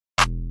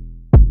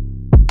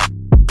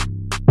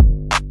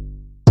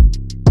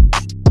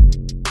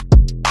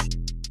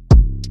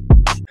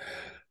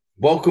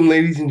Welcome,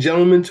 ladies and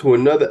gentlemen, to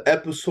another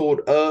episode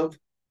of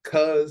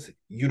Cuz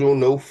You Don't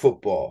Know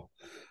Football.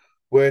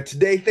 Where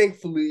today,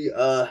 thankfully,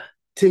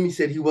 Timmy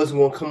said he wasn't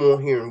gonna come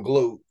on here and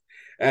gloat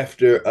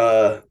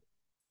after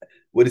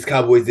what his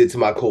Cowboys did to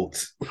my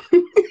Colts.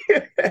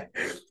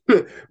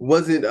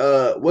 wasn't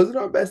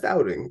our best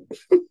outing.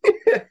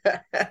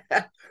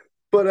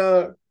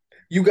 But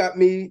you got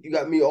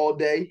me all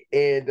day,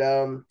 and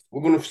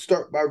we're gonna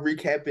start by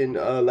recapping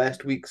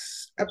last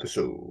week's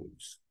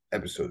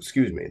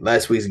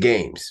last week's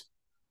games.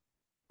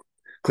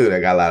 Clearly, I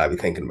got a lot I'll be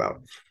thinking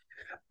about.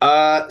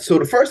 So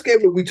the first game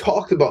that we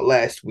talked about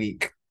last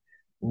week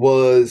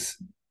was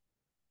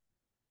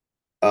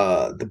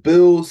the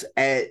Bills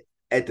at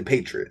the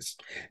Patriots.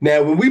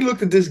 Now, when we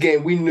looked at this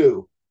game, we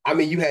knew. I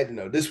mean, you had to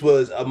know this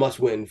was a must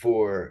win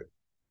for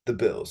the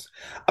Bills.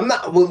 I'm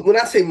not when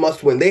I say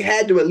must win, they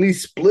had to at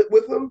least split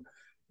with them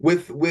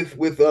with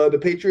the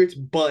Patriots,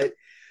 but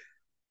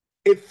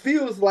it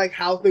feels like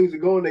how things are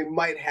going, they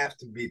might have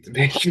to beat the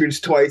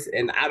Patriots twice,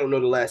 and I don't know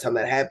the last time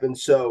that happened.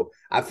 So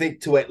I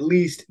think to at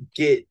least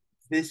get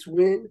this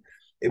win,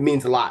 it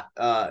means a lot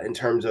in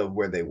terms of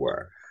where they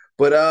were.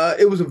 But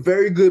it was a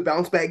very good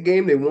bounce back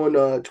game. They won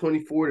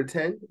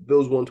 24-10.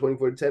 Bills won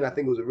 24-10. I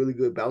think it was a really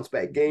good bounce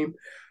back game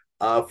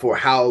for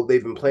how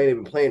they've been playing. They've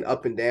been playing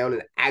up and down,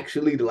 and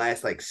actually the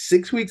last like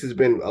 6 weeks has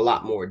been a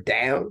lot more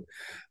down.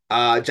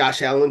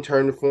 Josh Allen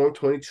turned the form,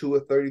 22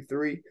 of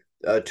 33,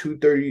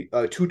 230,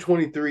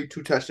 223,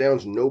 two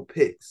touchdowns, no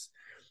picks.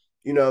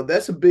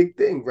 That's a big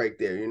thing right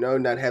there,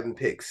 not having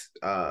picks.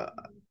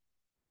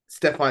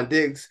 Stephon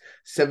Diggs,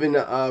 seven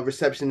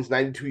receptions,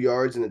 92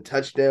 yards, and a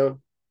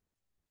touchdown.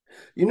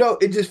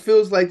 It just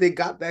feels like they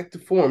got back to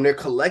form. Their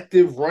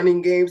collective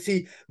running game.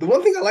 See, the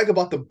one thing I like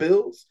about the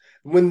Bills,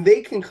 when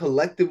they can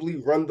collectively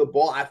run the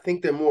ball, I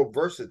think they're more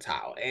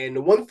versatile. And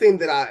the one thing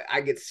that I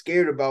get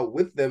scared about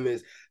with them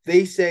is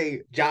they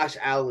say, Josh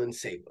Allen,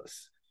 save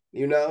us.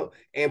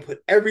 And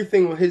put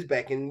everything on his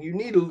back, and you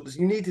need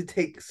to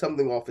take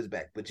something off his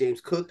back. But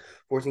James Cook,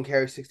 14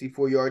 carries,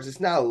 64 yards.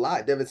 It's not a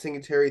lot. Devin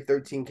Singletary,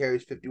 13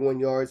 carries, 51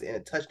 yards, and a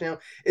touchdown.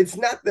 It's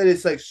not that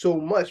it's like so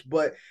much,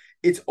 but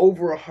it's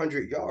over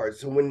 100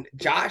 yards. So when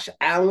Josh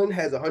Allen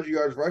has 100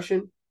 yards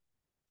rushing,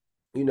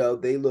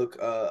 they look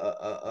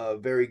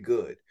very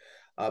good.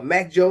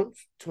 Mac Jones,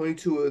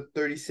 22 of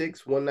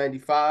 36,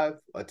 195,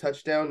 a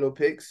touchdown, no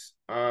picks.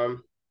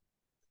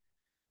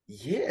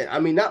 Yeah, I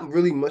mean, not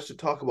really much to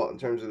talk about in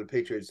terms of the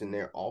Patriots and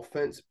their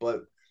offense,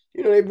 but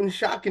they've been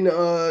shocking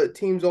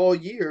teams all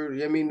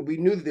year. I mean, we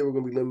knew that they were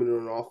going to be limited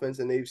on offense,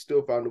 and they've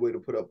still found a way to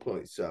put up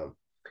points. So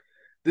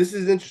this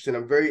is interesting.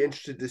 I'm very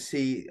interested to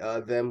see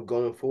them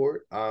going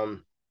forward. I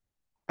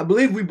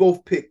believe we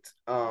both picked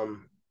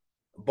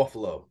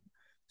Buffalo.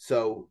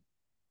 So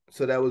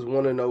that was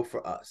 1-0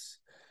 for us.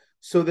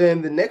 So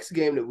then the next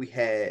game that we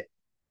had,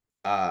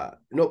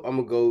 nope, I'm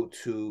gonna go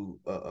to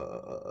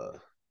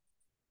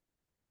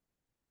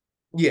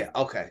yeah,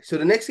 okay. So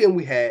the next game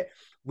we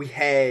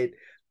had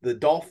the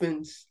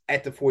Dolphins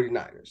at the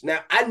 49ers.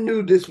 Now I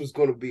knew this was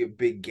gonna be a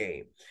big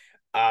game.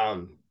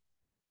 Um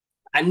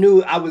I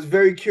knew I was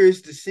very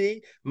curious to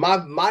see.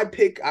 My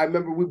pick, I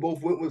remember we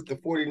both went with the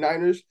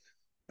 49ers.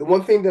 The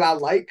one thing that I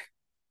like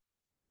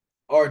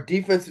are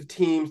defensive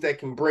teams that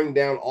can bring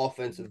down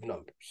offensive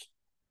numbers.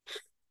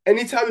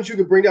 Anytime that you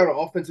can bring down an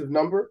offensive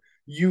number,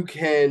 you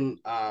can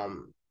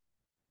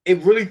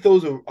it really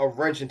throws a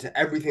wrench into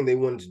everything they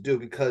wanted to do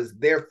because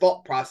their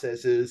thought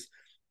process is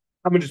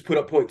I'm gonna just put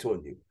up points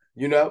on you.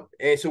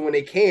 And so when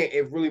they can't,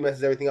 it really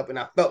messes everything up. And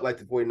I felt like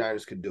the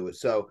 49ers could do it.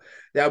 So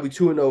that'll be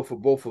 2-0 for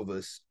both of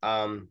us.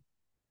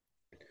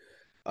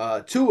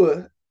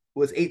 Tua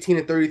was 18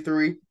 and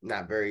 33,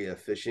 not very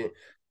efficient.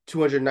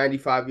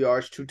 295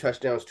 yards, two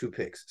touchdowns, two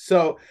picks.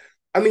 So,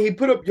 I mean, he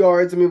put up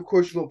yards. I mean, of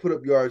course, you're going to put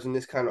up yards in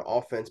this kind of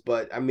offense,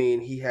 but I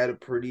mean, he had a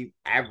pretty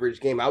average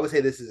game. I would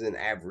say this is an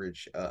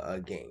average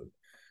game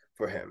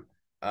for him.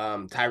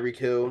 Tyreek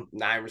Hill,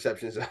 9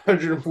 receptions,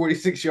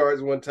 146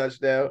 yards, one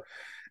touchdown.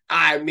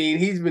 I mean,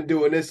 he's been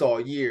doing this all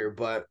year,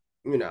 but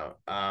but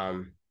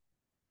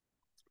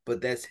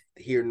that's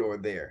here nor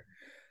there.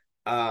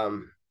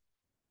 Um,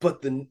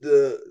 but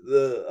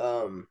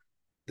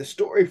the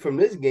story from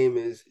this game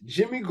is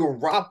Jimmy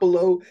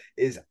Garoppolo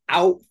is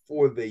out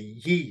for the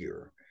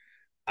year.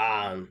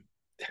 Um,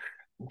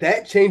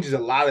 that changes a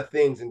lot of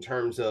things in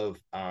terms of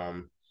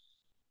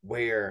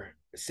where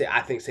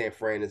I think San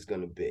Fran is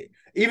going to be.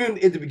 Even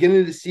at the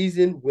beginning of the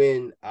season,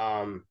 when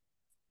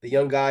the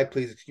young guy,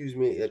 please excuse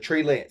me,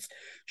 Trey Lance.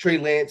 Trey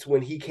Lance,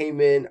 when he came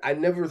in, I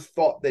never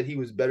thought that he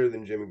was better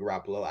than Jimmy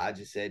Garoppolo. I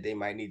just said they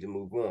might need to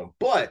move on.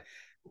 But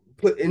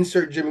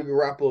insert Jimmy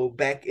Garoppolo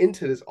back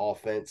into this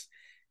offense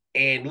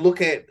and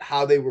look at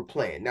how they were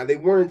playing. Now they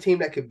weren't a team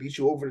that could beat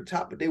you over the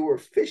top, but they were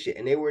efficient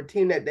and they were a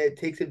team that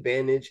takes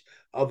advantage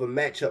of a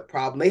matchup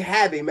problem. They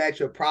have a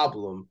matchup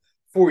problem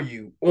for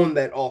you on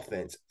that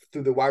offense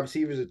through the wide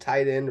receivers, the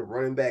tight end, the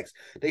running backs.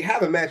 They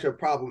have a matchup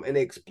problem and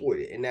they exploit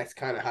it, and that's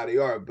kind of how they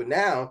are. But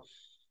now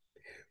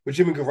with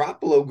Jimmy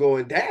Garoppolo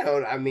going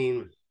down, I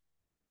mean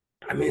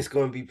it's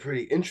going to be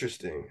pretty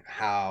interesting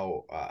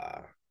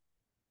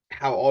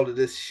how all of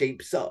this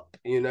shapes up.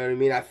 You know what I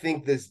mean? I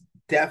think this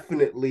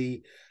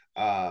definitely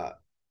uh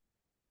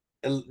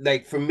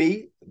like for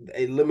me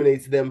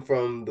eliminates them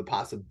from the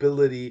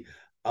possibility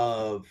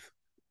of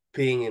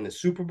being in the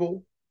Super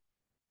Bowl.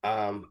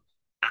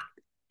 I,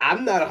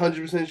 I'm not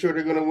 100% sure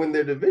they're going to win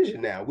their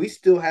division now. We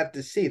still have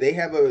to see. They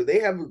have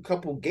a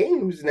couple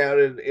games now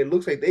that it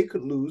looks like they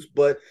could lose,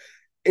 but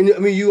and I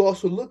mean you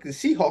also look, the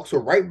Seahawks are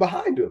right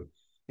behind them.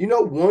 You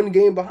know, one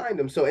game behind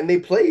them. So and they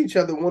play each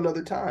other one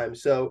other time.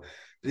 So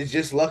it's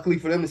just luckily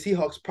for them, the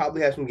Seahawks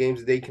probably have some games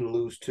that they can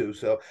lose too.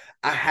 So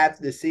I have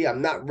to see.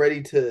 I'm not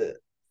ready to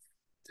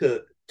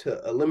to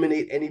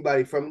eliminate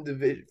anybody from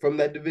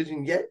that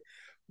division yet,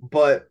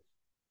 but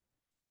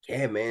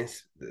yeah, man,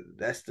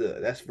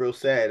 that's real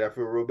sad. I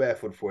feel real bad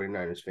for the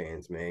 49ers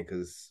fans, man,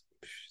 because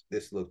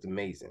this looked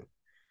amazing.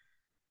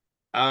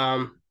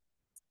 Um,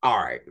 all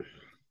right,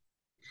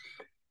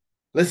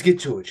 let's get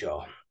to it,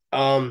 y'all.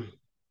 Um,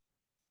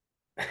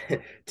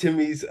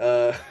 Timmy's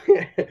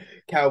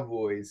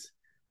Cowboys,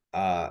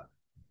 uh,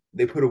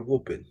 they put a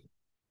whooping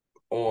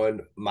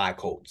on my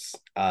Colts.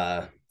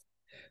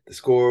 The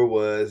score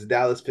was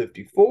Dallas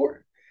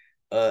 54,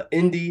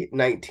 Indy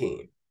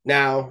 19.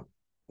 Now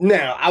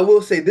I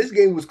will say this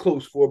game was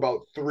close for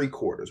about 3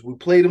 quarters. We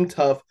played them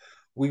tough.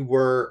 We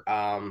were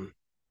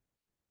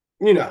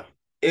you know,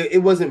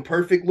 it wasn't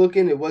perfect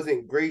looking. It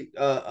wasn't great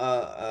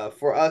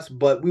for us,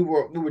 but we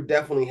were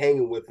definitely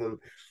hanging with them.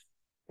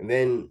 And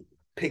then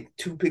pick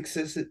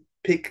sixes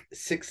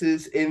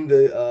in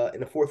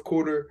the fourth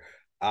quarter.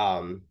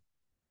 Um,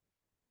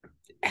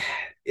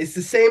 it's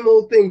the same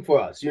old thing for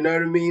us. You know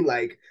what I mean?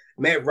 Like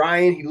Matt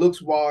Ryan, he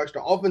looks washed.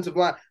 The offensive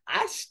line,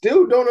 I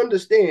still don't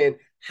understand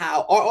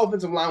how our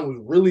offensive line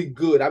was really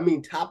good. I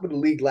mean, top of the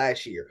league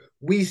last year.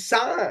 We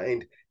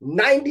signed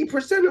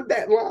 90% of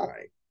that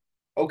line.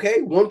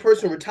 Okay, one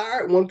person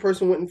retired, one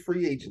person went in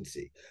free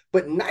agency,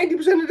 but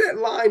 90% of that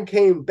line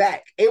came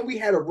back, and we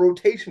had a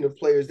rotation of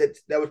players that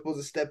were supposed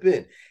to step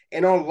in.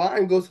 And our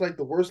line goes to like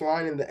the worst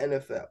line in the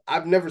NFL.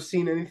 I've never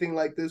seen anything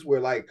like this where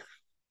like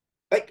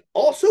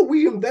also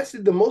we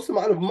invested the most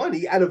amount of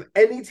money out of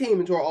any team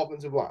into our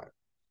offensive line.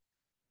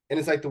 And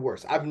it's like the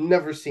worst. I've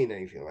never seen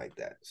anything like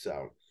that.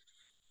 So,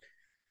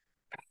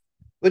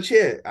 but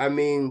yeah, I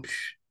mean,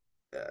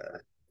 uh,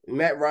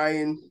 Matt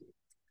Ryan,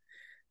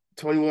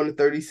 21 to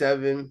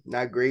 37,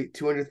 not great.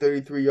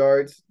 233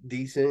 yards,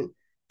 decent.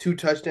 2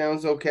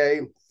 touchdowns,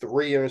 okay.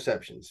 3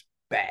 interceptions,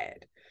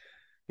 bad.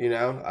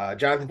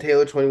 Jonathan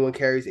Taylor, 21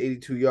 carries,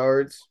 82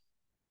 yards.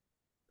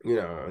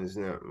 There's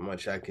not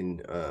much I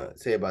can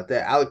say about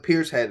that. Alec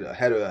Pierce had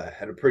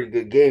a pretty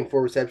good game,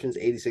 4 receptions,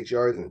 86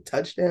 yards, and a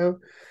touchdown.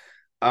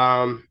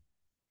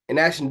 And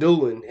Ashton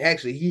Doolin,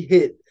 actually, he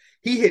hit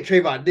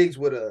Trayvon Diggs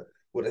with a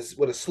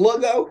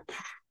sluggo.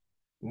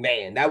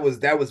 Man, that was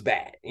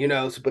bad,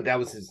 but that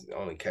was his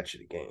only catch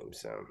of the game,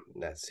 so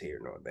that's here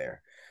nor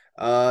there.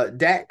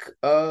 Dak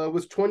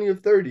was 20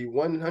 of 30,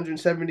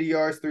 170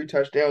 yards, 3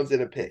 touchdowns,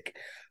 and a pick.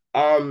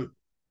 Um,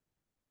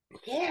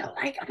 yeah,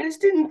 like I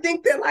just didn't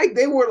think that like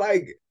they were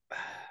like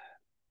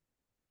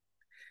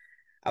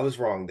I was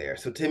wrong there.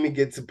 So Timmy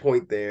gets a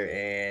point there,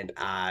 and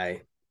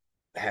I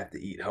have to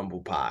eat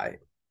humble pie.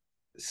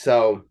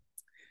 So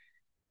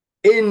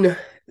in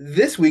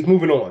this week,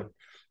 moving on,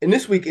 in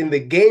this week in the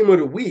game of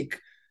the week,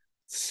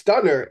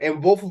 stunner,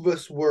 and both of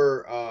us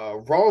were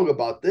wrong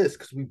about this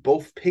because we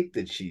both picked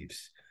the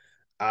Chiefs.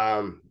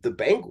 The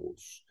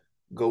Bengals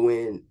go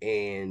in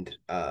and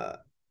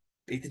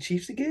beat the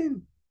Chiefs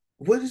again.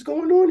 What is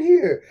going on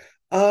here?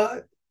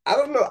 I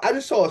don't know. I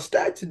just saw a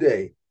stat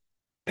today.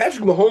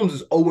 Patrick Mahomes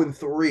is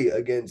 0-3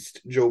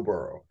 against Joe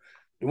Burrow.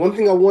 The one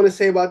thing I want to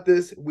say about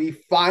this, we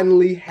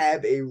finally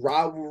have a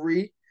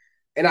rivalry.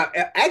 And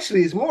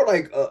actually, it's more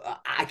like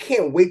I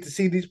can't wait to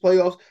see these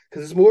playoffs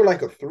because it's more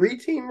like a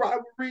 3-team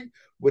rivalry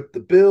with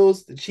the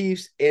Bills, the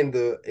Chiefs, and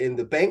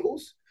the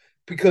Bengals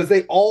because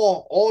they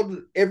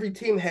every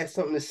team has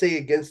something to say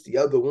against the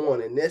other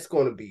one, and that's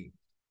going to be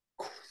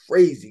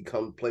crazy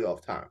come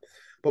playoff time.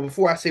 But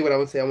before I say what I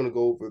want to say, I want to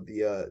go over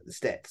the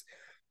stats.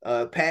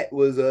 Pat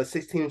was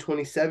 16 and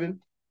 27,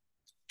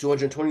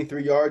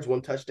 223 yards,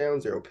 1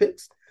 touchdown, 0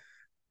 picks.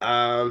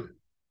 Um,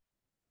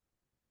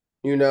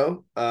 you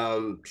know,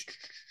 um,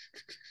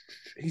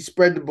 he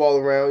spread the ball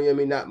around. I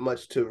mean, not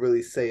much to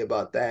really say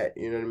about that.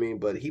 You know what I mean?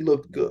 But he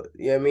looked good.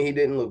 I mean, he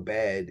didn't look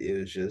bad. It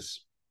was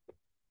just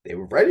they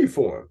were ready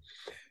for him.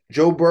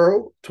 Joe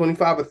Burrow,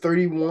 25 of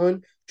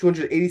 31,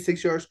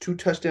 286 yards, 2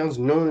 touchdowns,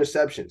 no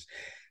interceptions.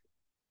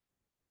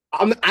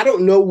 I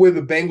don't know where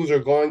the Bengals are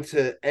going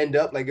to end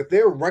up. Like if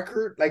their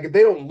record, like if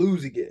they don't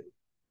lose again,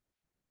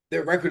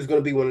 their record is going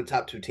to be one of the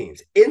top 2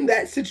 teams. In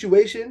that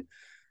situation,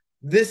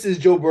 this is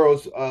Joe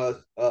Burrow's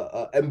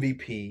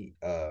MVP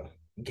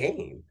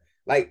game.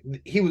 Like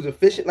he was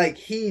efficient. Like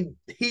he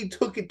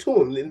took it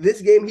to him. In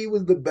this game, he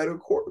was the better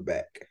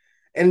quarterback.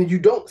 And you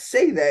don't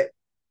say that.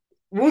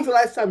 When's the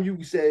last time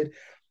you said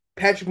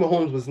Patrick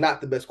Mahomes was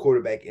not the best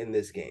quarterback in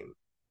this game?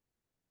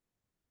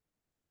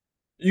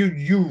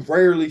 You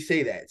rarely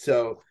say that.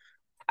 So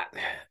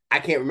I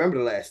can't remember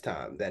the last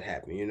time that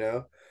happened.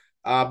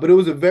 But it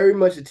was a very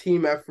much a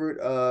team effort.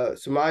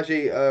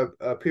 Samaje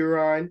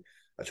Perine,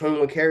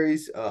 21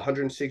 carries,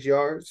 106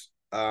 yards.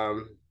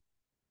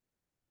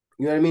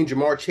 You know what I mean?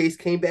 Jamar Chase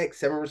came back,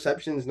 7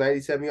 receptions,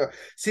 97 yards.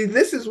 See,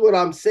 this is what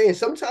I'm saying.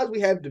 Sometimes we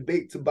have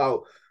debates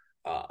about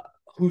uh,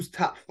 who's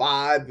top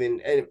five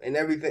and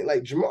everything.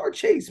 Like Jamar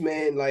Chase,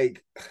 man,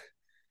 like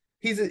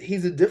he's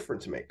a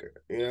difference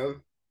maker, you know.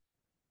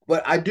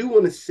 But I do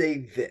want to say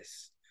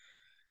this.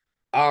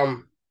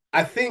 Um,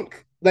 I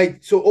think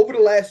like so over the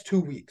last 2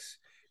 weeks,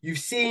 you've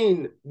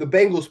seen the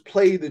Bengals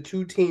play the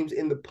two teams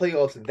in the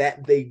playoffs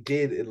that they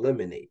did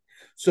eliminate.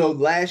 So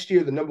last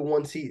year, the number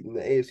one seed in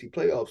the AFC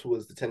playoffs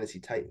was the Tennessee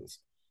Titans.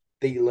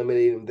 They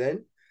eliminated them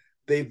then.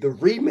 The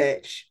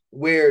rematch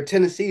where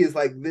Tennessee is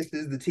like, this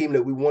is the team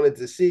that we wanted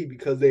to see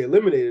because they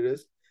eliminated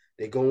us.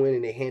 They go in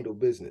and they handle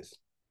business.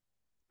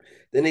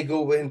 Then they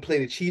go in and play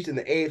the Chiefs in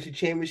the AFC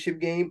Championship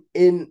game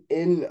in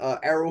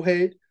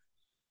Arrowhead.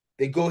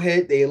 They go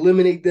ahead, they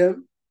eliminate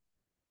them.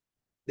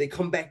 They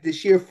come back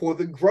this year for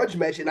the grudge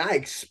match, and I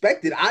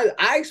expected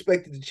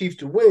the Chiefs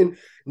to win,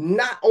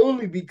 not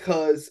only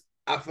because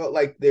I felt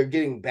like they're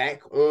getting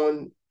back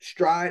on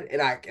stride,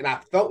 and I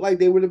felt like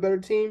they were the better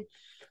team,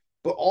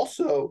 but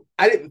also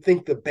I didn't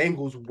think the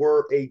Bengals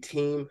were a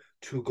team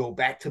to go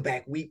back to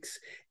back weeks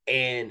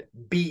and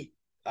beat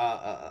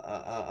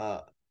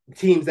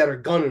teams that are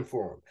gunning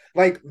for them.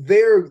 Like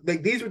they're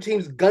like these are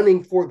teams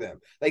gunning for them.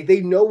 Like they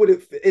know what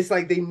it's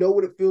like. They know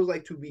what it feels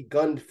like to be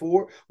gunned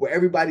for, where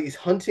everybody's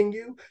hunting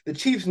you. The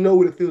Chiefs know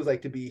what it feels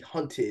like to be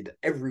hunted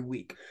every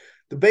week.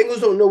 The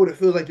Bengals don't know what it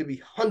feels like to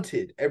be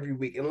hunted every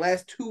week. In the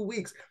last 2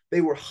 weeks,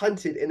 they were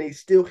hunted and they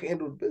still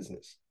handled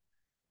business.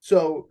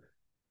 So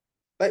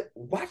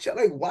watch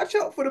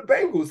out for the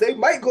Bengals. They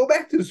might go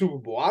back to the Super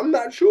Bowl. I'm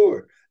not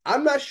sure.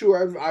 I'm not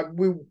sure.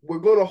 We're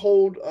going to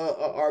hold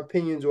our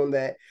opinions on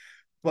that,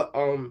 but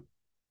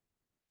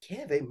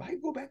yeah, they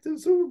might go back to the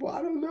Super Bowl.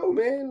 I don't know,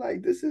 man.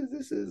 Like this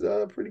is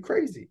pretty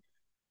crazy.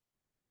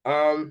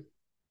 Um,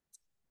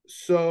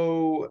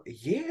 so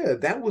yeah,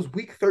 that was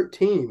week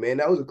 13, man.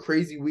 That was a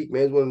crazy week,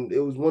 man. It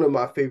was one of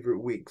my favorite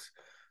weeks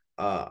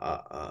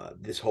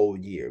this whole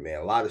year,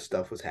 man. A lot of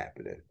stuff was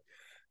happening.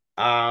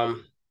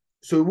 Um,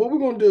 so what we're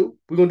gonna do,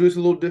 we're gonna do this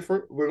a little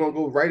different. We're gonna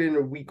go right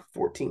into week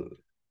 14.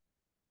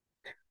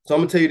 So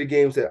I'm gonna tell you the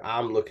games that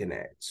I'm looking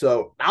at.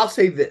 So I'll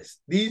say this: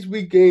 these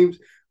week games,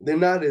 they're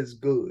not as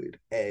good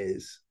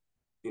as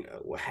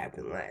what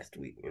happened last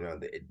week.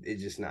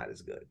 It's just not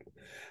as good.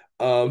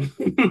 Um,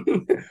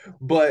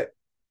 but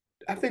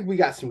I think we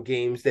got some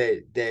games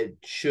that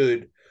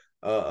should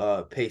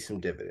pay some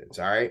dividends.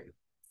 All right.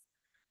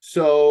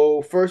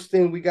 So first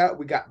thing we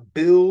got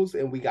Bills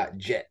and we got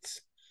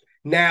Jets.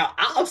 Now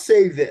I'll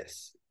say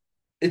this: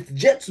 if the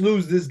Jets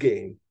lose this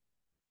game,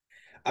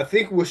 I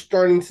think we're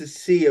starting to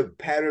see a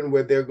pattern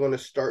where they're going to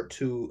start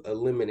to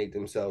eliminate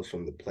themselves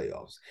from the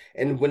playoffs.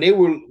 And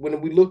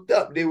when we looked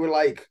up, they were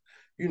like,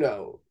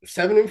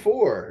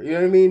 7-4. You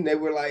know what I mean? They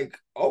were like,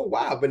 oh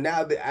wow. But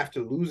now that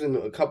after losing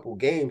a couple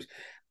games,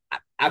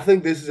 I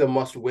think this is a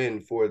must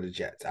win for the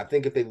Jets. I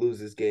think if they lose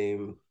this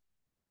game,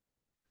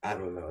 I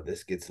don't know.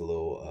 This gets a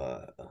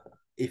little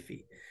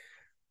iffy.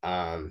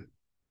 Um,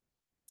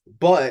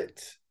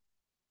 but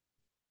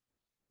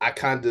I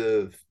kind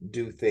of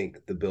do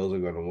think the Bills are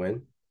going to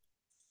win,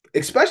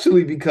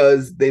 especially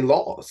because they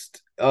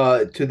lost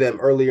to them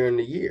earlier in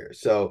the year.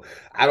 So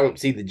I don't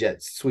see the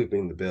Jets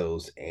sweeping the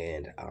Bills,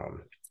 and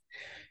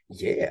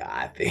yeah,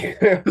 I think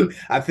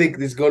I think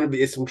there's going to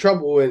be some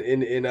trouble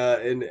in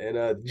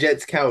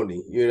Jets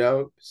County,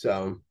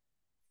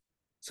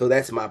 So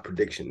that's my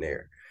prediction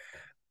there.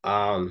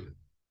 Um,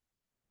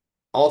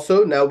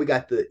 Also now we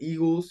got the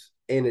Eagles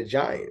and the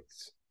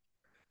Giants.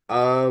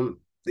 The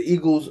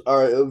Eagles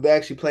are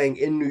actually playing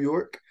in New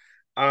York.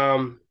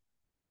 Um,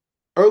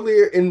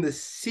 Earlier in the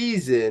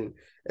season,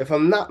 if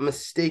I'm not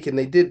mistaken,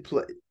 they did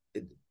play.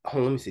 Hold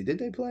on, let me see. Did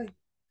they play?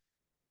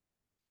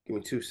 Give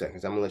me 2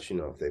 seconds. I'm gonna let you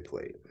know if they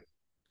played.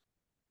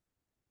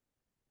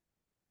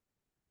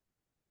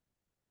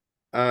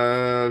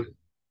 Um,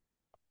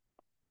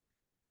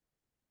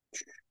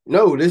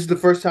 no, this is the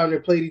first time they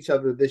played each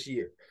other this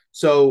year.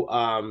 So,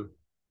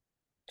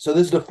 so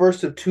this is the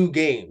first of two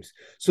games.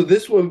 So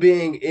this one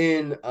being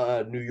in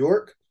New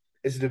York,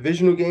 it's a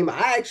divisional game.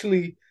 I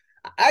actually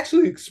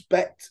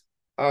expect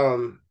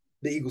the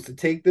Eagles to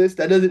take this.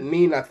 That doesn't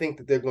mean I think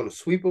that they're going to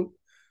sweep them.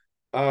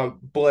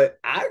 But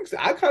I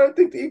kind of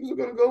think the Eagles are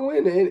going to go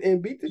in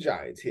and beat the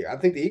Giants here. I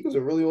think the Eagles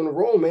are really on the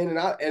roll, man, and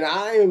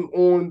I am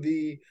on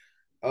the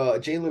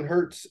Jalen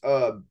Hurts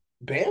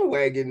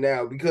bandwagon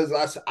now because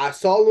I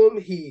saw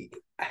him.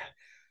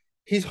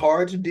 He's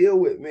hard to deal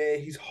with,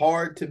 man. He's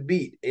hard to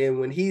beat, and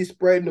when he's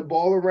spreading the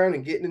ball around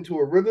and getting into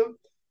a rhythm,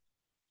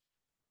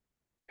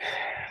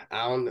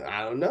 I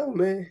don't know,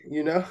 man.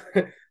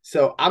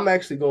 So I'm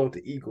actually going with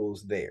the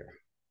Eagles there.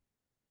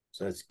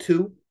 So that's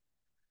two.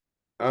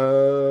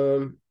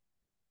 Um,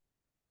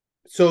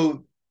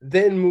 so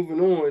then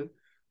moving on,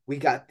 we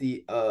got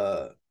the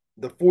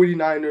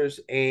 49ers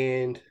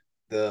and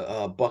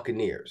the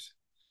Buccaneers.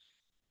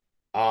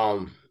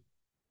 Um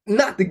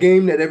not the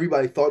game that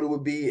everybody thought it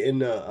would be in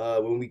the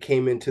when we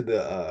came into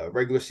the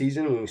regular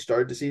season when we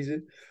started the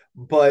season,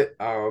 but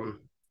I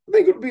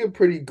think it'll be a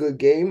pretty good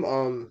game.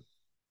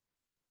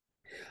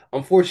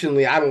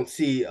 Unfortunately, I don't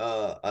see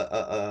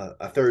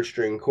a third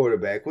string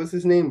quarterback. What's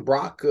his name?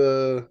 Brock.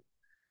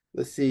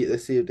 Let's see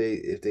if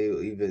they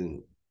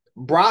even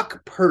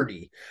Brock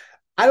Purdy.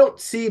 I don't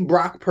see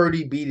Brock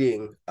Purdy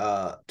beating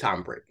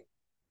Tom Brady.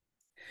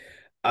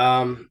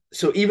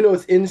 So even though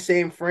it's in the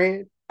same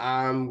frame,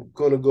 I'm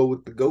gonna go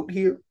with the GOAT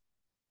here,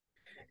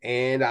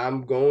 and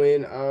I'm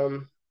going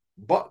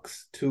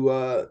Bucks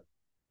to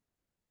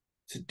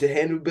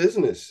handle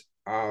business.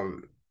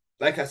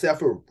 Like I said, I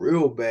feel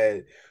real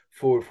bad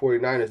for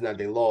 49ers. Now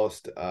they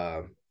lost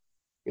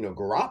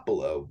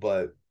Garoppolo,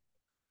 but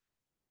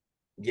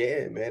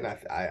yeah, man,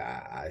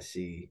 I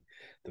see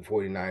the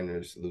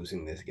 49ers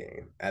losing this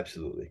game.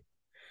 Absolutely.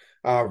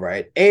 All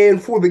right.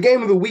 And for the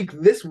game of the week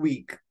this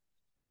week,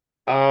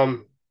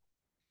 um,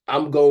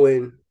 I'm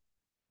going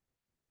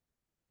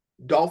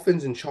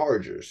Dolphins and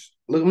Chargers.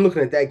 Look, I'm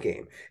looking at that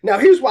game. Now,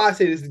 here's why I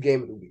say this is the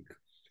game of the week.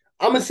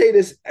 I'm gonna say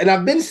this, and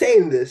I've been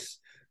saying this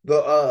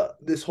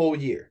this whole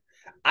year.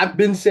 I've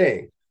been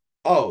saying,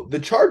 oh, the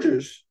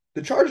Chargers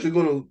are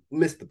gonna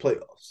miss the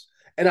playoffs.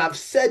 And I've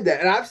said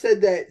that, and I've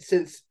said that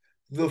since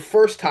the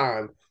first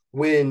time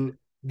when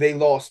they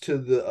lost to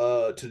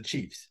the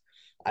Chiefs.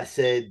 I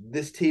said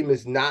this team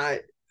is not,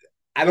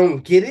 I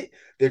don't get it.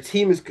 Their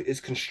team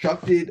is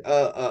constructed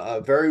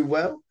very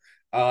well.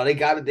 They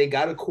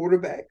got a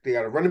quarterback, they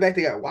got a running back,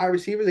 they got wide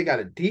receivers, they got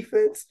a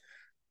defense.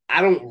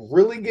 I don't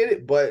really get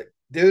it, but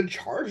they're the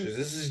Chargers.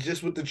 This is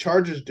just what the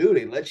Chargers do.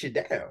 They let you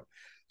down.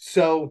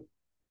 So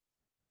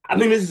I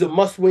think this is a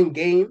must-win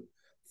game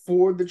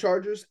for the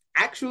Chargers.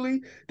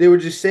 Actually, they were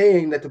just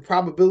saying that the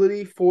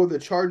probability for the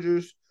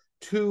Chargers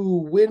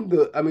to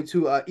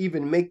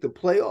even make the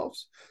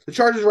playoffs, the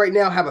Chargers right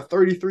now have a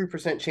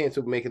 33% chance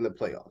of making the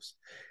playoffs.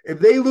 If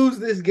they lose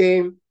this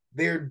game,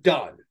 they're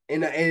done.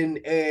 And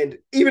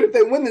even if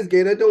they win this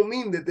game, that don't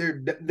mean that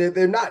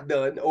they're not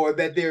done or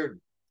that they're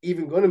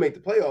even going to make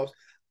the playoffs.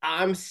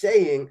 I'm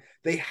saying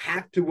they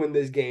have to win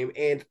this game.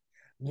 And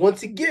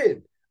once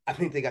again, I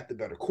think they got the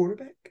better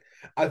quarterback.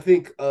 I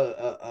think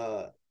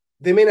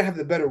they may not have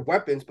the better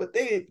weapons, but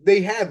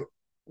they have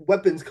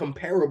weapons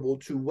comparable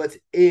to what's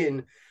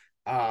in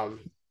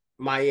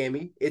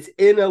Miami. It's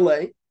in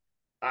LA.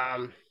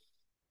 Um,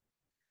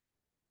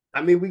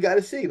 I mean, we got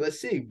to see. Let's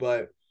see,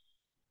 but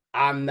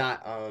I'm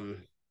not.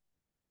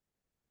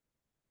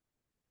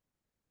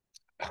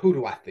 Who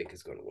do I think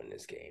is going to win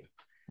this game?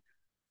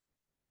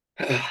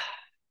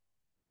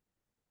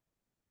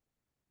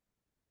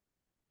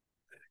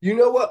 You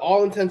know what?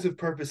 All intensive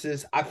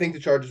purposes, I think the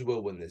Chargers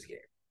will win this game.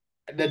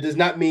 That does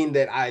not mean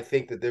that I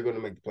think that they're going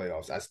to make the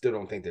playoffs. I still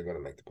don't think they're going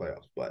to make the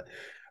playoffs, but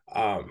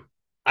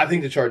I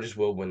think the Chargers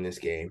will win this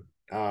game.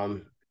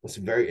 It's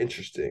very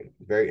interesting,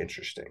 very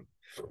interesting.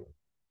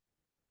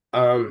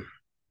 Um,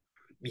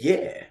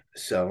 yeah.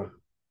 So,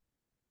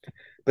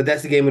 but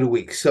that's the game of the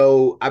week.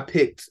 So I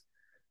picked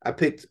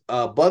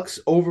Bucks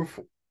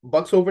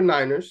over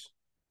Niners.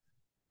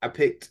 I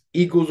picked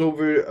Eagles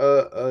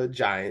over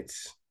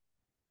Giants.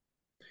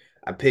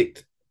 I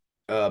picked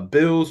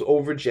Bills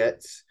over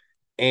Jets,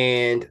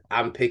 and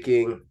I'm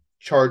picking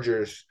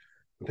Chargers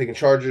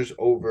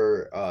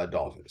over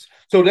Dolphins.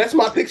 So that's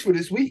my picks for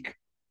this week.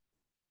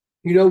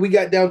 We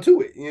got down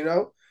to it.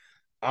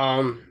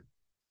 Um,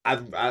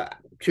 I'm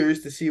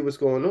curious to see what's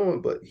going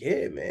on, but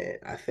yeah, man,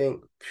 I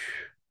think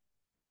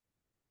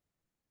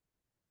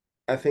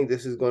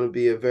this is going to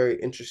be a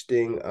very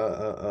interesting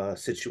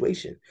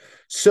situation.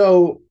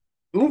 So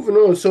moving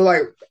on, so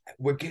like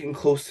we're getting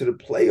close to the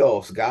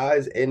playoffs,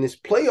 guys, and this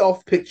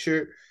playoff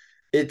picture,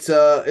 it's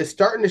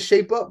starting to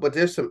shape up, but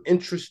there's some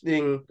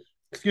interesting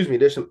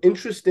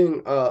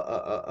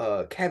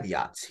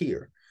caveats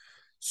here.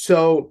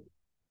 So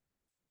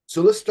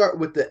so let's start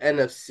with the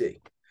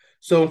NFC.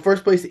 So in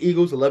first place, the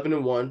Eagles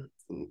 11-1.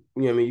 I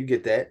mean, you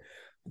get that.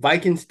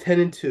 Vikings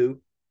 10-2.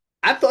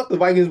 I thought the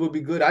Vikings would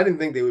be good. I didn't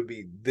think they would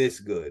be this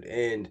good.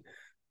 And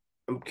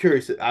I'm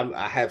curious.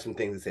 I have some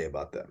things to say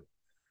about them.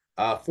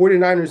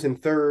 49ers in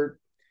third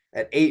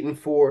at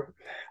 8-4.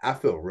 I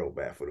feel real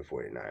bad for the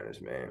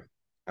 49ers, man.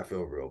 I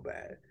feel real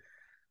bad.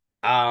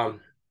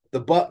 Um,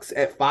 the Bucks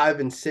at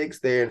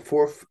 5-6. They're in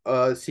fourth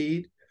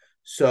seed.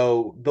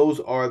 So those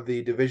are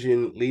the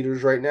division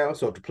leaders right now.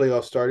 So if the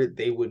playoffs started,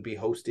 they would be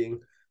hosting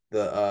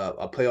the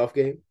a playoff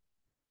game.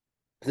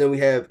 Then we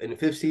have in the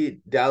fifth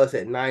seed Dallas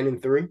at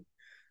 9-3.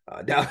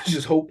 Dallas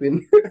just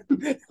hoping,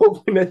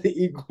 hoping that the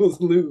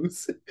Eagles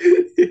lose.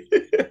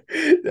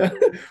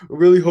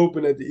 Really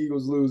hoping that the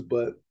Eagles lose,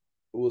 but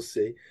we'll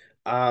see.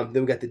 Then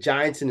we got the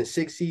Giants in the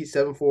sixth seed,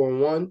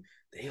 7-4-1.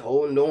 They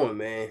holding on,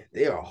 man.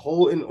 They are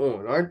holding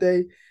on, aren't they?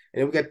 And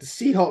then we got the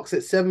Seahawks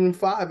at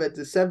 7-5 at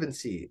the seventh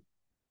seed.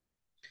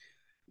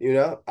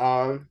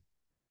 And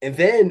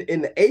then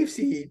in the eighth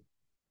seed,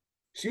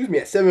 at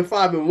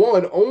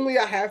 7-5-1, only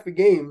a half a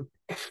game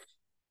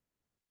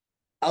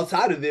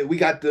outside of it, we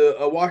got the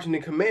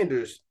Washington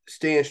Commanders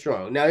staying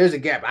strong. Now there's a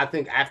gap. I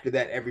think after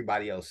that,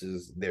 everybody else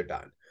they're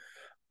done.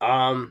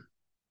 Um,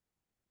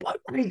 but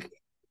like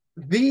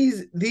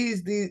these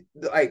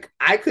like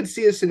I could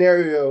see a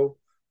scenario.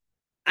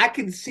 I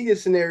could see a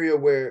scenario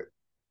where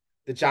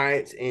the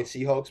Giants and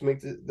Seahawks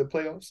make the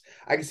playoffs.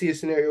 I can see a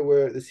scenario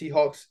where the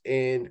Seahawks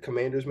and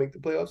Commanders make the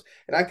playoffs,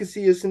 and I can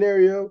see a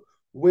scenario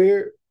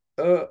where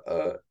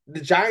the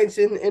Giants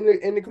and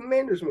the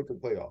Commanders make the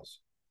playoffs.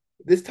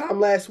 This time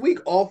last week,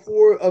 all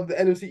four of the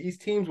NFC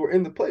East teams were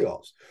in the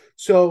playoffs.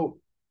 So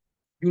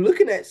you're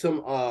looking at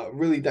some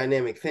really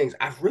dynamic things.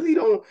 I really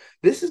don't.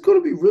 This is going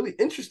to be really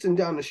interesting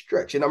down the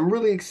stretch, and I'm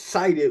really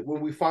excited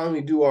when we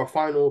finally do our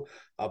final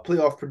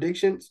playoff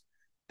predictions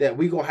that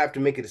we're gonna have to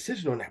make a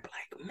decision on that. But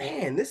like,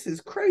 man, this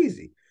is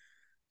crazy.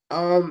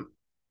 Um,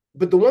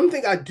 but the one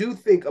thing I do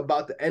think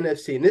about the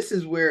NFC, and this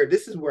is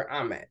where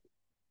I'm at.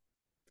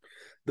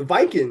 The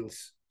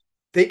Vikings,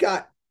 they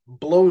got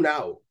blown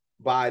out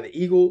by the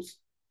Eagles,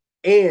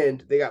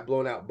 and they got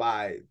blown out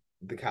by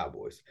the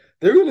Cowboys.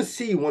 They're going to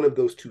see one of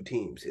those two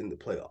teams in the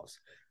playoffs.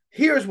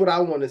 Here's what I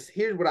want to.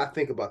 Here's what I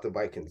think about the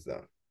Vikings,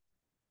 though.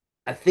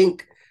 I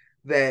think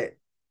that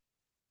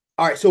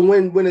all right. So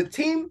when a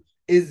team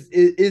is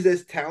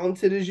as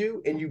talented as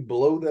you and you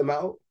blow them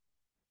out,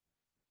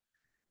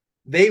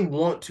 they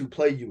want to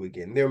play you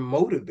again. They're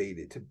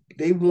motivated to.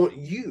 They want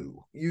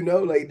you.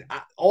 Like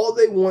all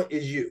they want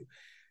is you.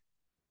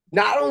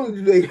 Not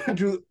only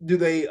do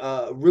they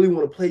really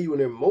want to play you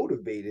and they're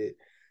motivated,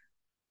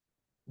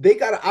 they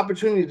got an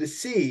opportunity to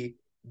see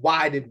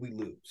why did we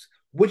lose,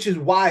 which is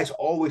why it's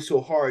always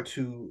so hard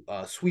to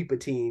sweep a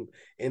team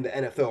in the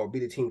NFL or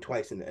beat a team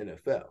twice in the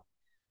NFL.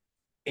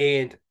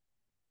 And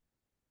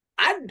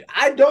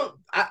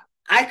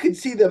I could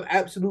see them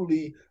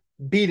absolutely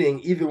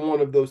beating either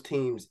one of those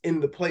teams in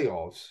the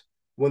playoffs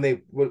when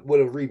they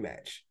with a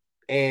rematch.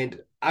 And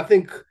I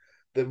think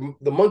the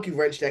monkey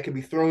wrench that can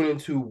be thrown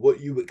into what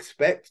you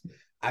expect,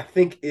 I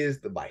think, is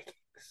the Vikings.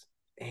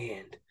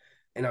 And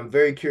I'm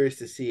very curious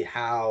to see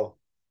how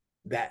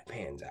that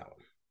pans out.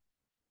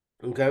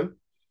 Okay.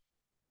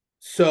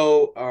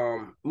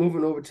 So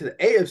moving over to the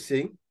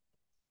AFC,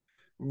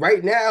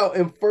 right now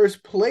in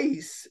first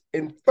place.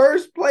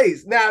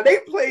 Now they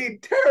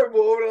played terrible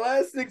over the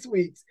last 6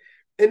 weeks,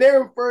 and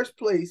they're in first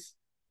place.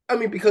 I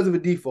mean, because of a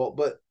default,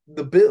 but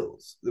the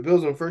Bills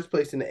are in first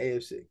place in the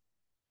AFC.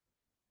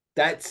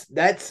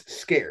 That's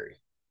scary.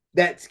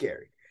 That's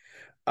scary.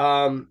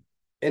 Um,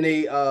 and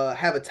they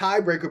have a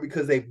tiebreaker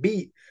because they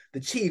beat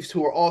the Chiefs,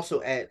 who are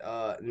also at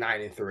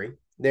 9-3.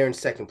 They're in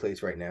second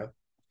place right now.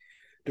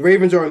 The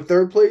Ravens are in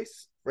third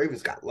place.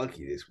 Ravens got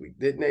lucky this week,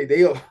 didn't they?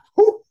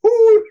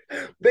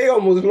 They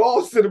almost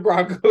lost to the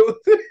Broncos.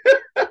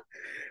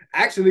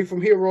 Actually,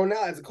 from here on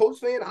out, as a Colts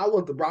fan, I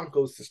want the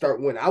Broncos to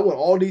start winning. I want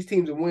all these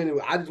teams to win.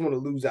 I just want to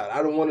lose out.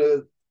 I don't want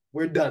to.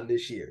 We're done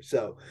this year.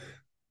 So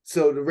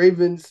the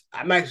Ravens,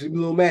 I'm actually a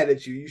little mad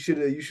at you. You should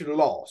have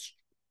lost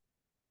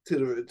to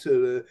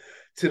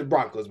the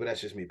Broncos, but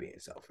that's just me being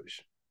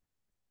selfish.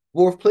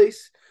 Fourth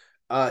place,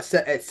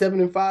 set at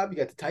 7-5, you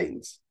got the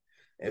Titans.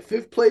 At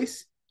fifth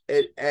place,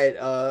 at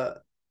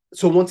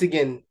so once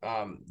again,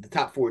 the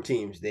top four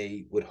teams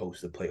they would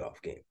host a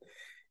playoff game,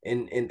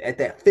 and at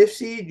that fifth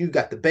seed, you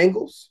got the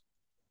Bengals.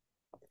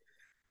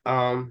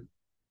 Um,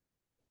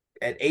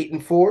 at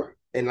 8-4,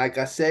 and like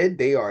I said,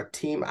 they are a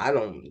team.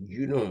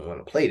 You don't want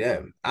to play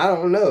them. I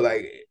don't know,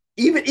 like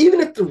even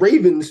if the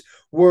Ravens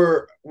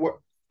were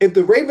if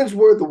the Ravens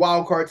were the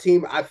wild card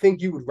team, I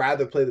think you would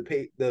rather play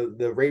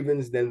the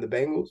Ravens than the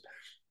Bengals.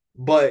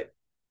 But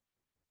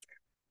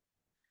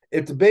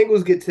if the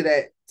Bengals get to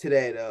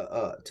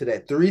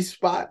that three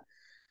spot,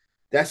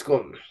 that's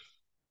going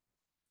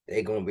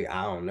they're gonna be.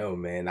 I don't know,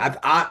 man.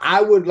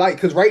 I would like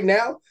because right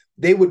now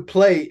they would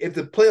play if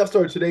the playoffs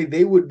started today.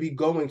 They would be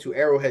going to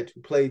Arrowhead to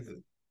play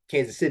the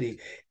Kansas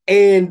City,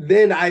 and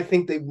then I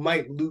think they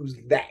might lose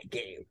that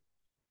game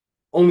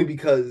only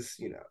because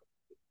you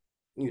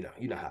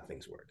know how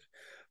things work.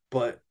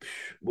 But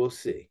we'll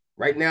see.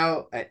 Right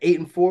now at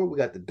 8-4, we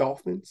got the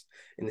Dolphins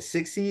in the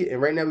 6th seed,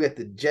 and right now we got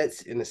the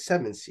Jets in the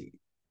 7th seed.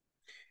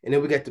 And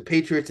then we got the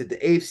Patriots at the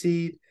 8th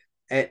seed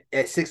at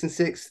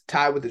 6-6,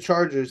 tied with the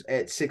Chargers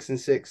at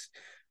 6-6,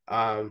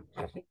 on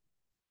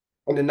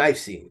the 9th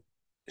seed.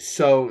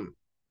 So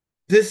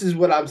this is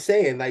what I'm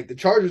saying. Like the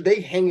Chargers,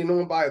 they hanging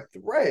on by a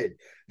thread.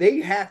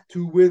 They have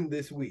to win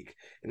this week.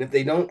 And if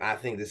they don't, I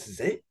think this is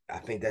it. I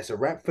think that's a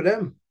wrap for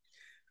them.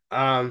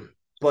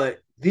 But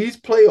these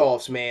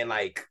playoffs, man,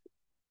 I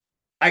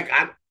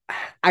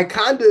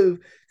kind of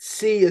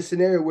see a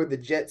scenario where the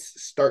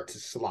Jets start to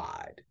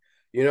slide.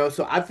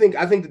 So I think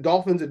the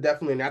Dolphins are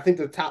definitely in there. I think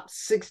the top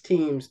six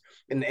teams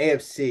in the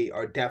AFC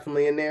are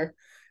definitely in there.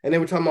 And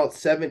then we're talking about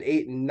 7,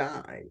 8, and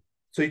 9.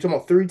 So you're talking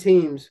about three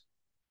teams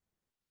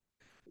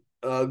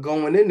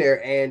going in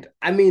there. And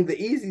I mean the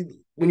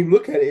easy when you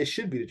look at it, it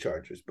should be the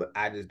Chargers, but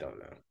I just don't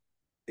know.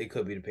 It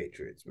could be the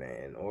Patriots,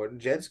 man, or the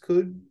Jets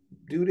could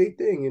do their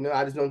thing.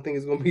 I just don't think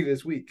it's gonna be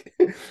this week.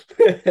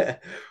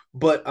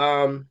 but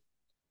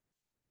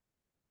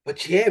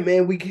but yeah,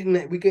 man, we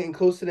getting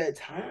close to that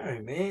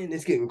time, man.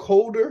 It's getting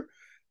colder.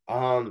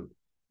 The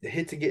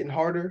hits are getting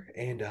harder,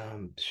 and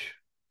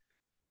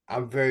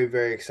I'm very,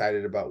 very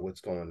excited about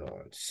what's going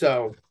on.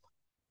 So,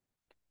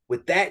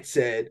 with that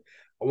said,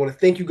 I want to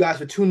thank you guys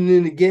for tuning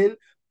in again.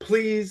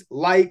 Please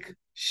like,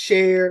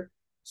 share,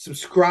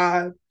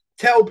 subscribe,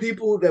 tell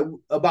people that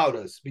about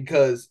us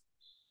because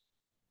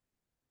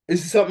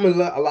this is something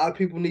a lot of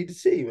people need to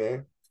see,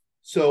 man.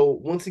 So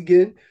once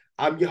again,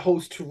 I'm your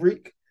host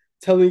Tariq,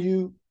 telling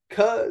you,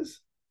 cuz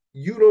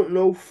you don't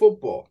know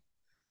football.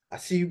 I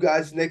see you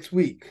guys next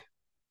week.